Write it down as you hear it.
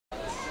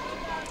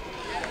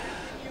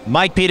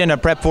Mike Peden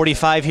of Prep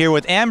 45 here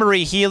with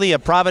AnnMarie Healy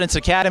of Providence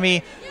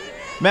Academy,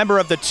 member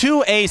of the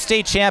 2A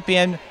state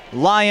champion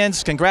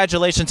Lions.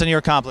 Congratulations on your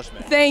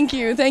accomplishment. Thank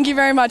you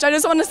very much. I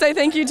just want to say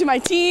thank you to my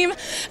team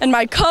and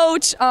my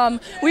coach.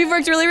 We've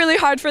worked really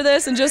hard for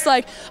this, and just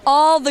like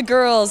all the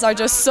girls are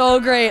just so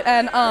great.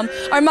 And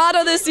our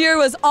motto this year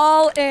was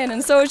all in,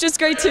 and so it's just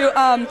great to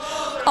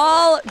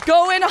all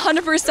go in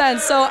 100%.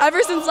 So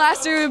ever since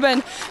last year we've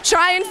been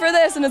trying for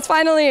this, and it's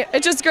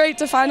just great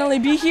to finally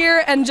be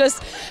here. And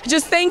just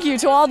thank you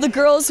to all the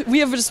girls.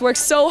 We have just worked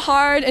so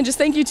hard, and just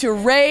thank you to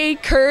Ray,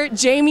 Kurt,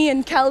 Jamie,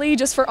 and Kelly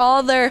just for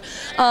all their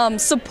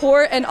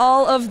support and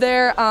all of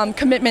their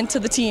commitment to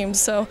the team.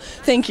 So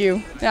thank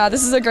you. Yeah,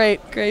 this is a great.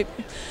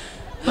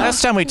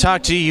 Last time we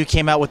talked to you, you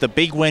came out with a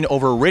big win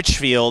over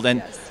Richfield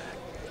and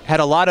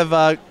had a lot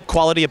of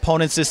quality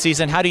opponents this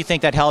season. How do you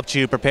think that helped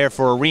you prepare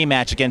for a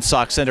rematch against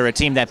Sauk Center, a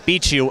team that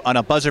beat you on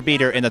a buzzer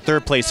beater in the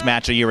third place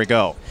match a year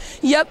ago?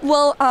 Yep,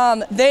 well,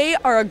 they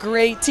are a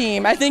great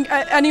team. I think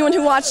anyone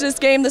who watched this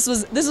game, this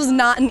was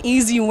not an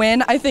easy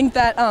win. I think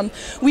that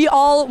we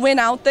all went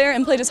out there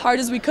and played as hard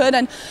as we could,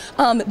 and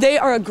they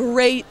are a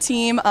great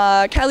team.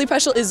 Kylie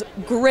Peschel is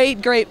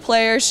great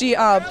player.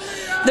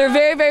 They're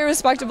very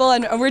respectable,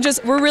 and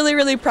we're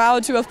really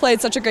proud to have played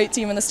such a great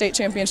team in the state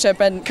championship,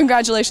 and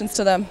congratulations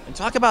to them. And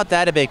talk about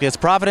that a bit, because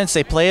Providence,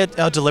 they play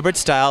a deliberate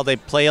style. They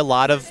play a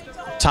lot of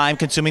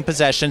time-consuming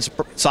possessions.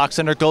 Sauk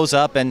Center goes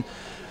up, and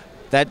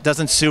that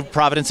doesn't suit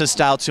Providence's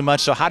style too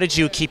much. So how did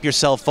you keep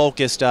yourself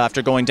focused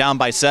after going down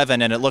by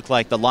 7 and it looked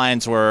like the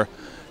Lions were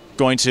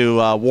going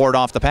to ward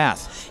off the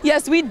path?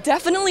 Yes, we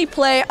definitely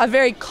play a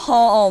very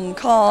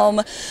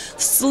calm,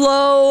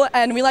 slow,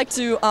 and we like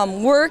to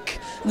work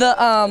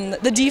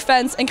the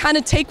defense and kind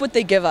of take what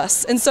they give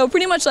us. And so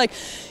pretty much, like,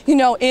 you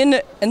know,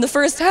 in the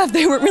first half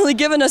they weren't really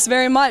giving us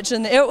very much,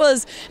 and it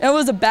was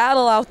a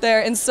battle out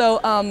there. And so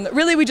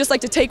really we just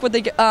like to take what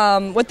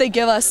they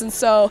give us. And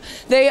so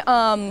they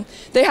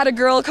had a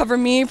girl cover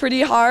me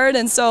pretty hard,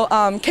 and so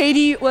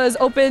Katie was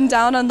open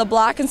down on the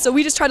block, and so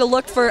we just try to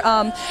look for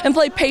and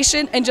play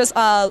patient and just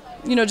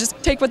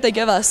just take what they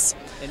give us.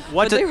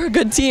 But they were a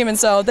good team, and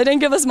so they didn't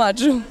give us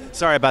much.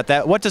 Sorry about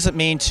that. What does it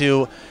mean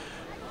to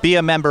be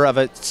a member of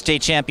a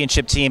state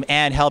championship team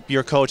and help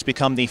your coach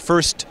become the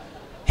first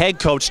head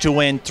coach to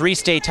win 3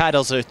 state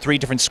titles at 3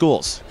 different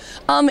schools?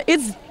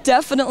 It's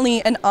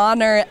definitely an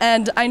honor,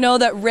 and I know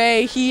that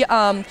Ray, he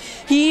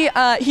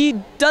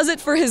does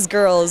it for his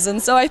girls,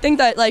 and so I think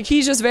that, like,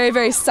 he's just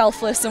very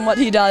selfless in what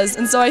he does.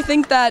 And so I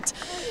think that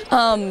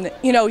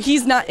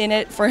he's not in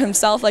it for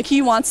himself. Like,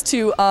 he wants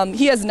to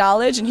he has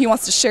knowledge, and he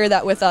wants to share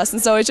that with us.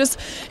 And so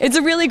it's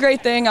a really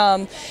great thing,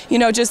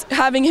 just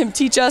having him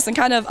teach us and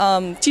kind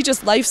of teach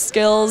us life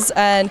skills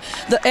and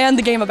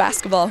the game of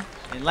basketball.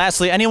 And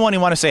lastly, anyone you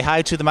want to say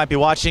hi to that might be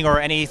watching, or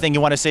anything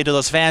you want to say to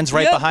those fans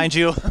right behind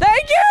you?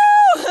 Thank you!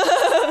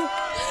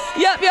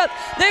 Yep.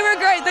 They were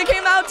great. They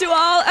came out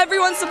to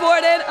everyone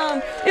supported.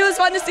 It was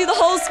fun to see the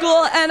whole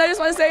school, and I just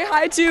want to say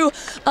hi to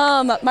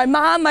my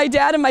mom, my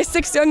dad, and my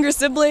 6 younger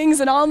siblings,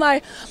 and all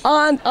my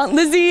Aunt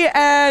Lizzie,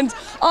 and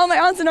all my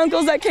aunts and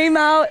uncles that came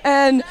out,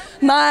 and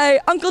my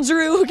Uncle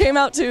Drew who came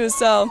out too.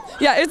 So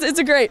yeah,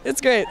 it's great.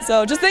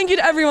 So just thank you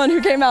to everyone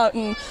who came out,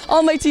 and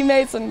all my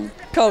teammates and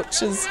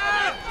coaches.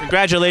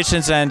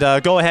 Congratulations, and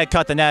go ahead,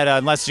 cut the net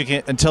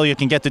until you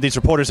can get to these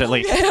reporters at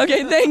least.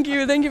 Okay, thank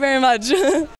you very much.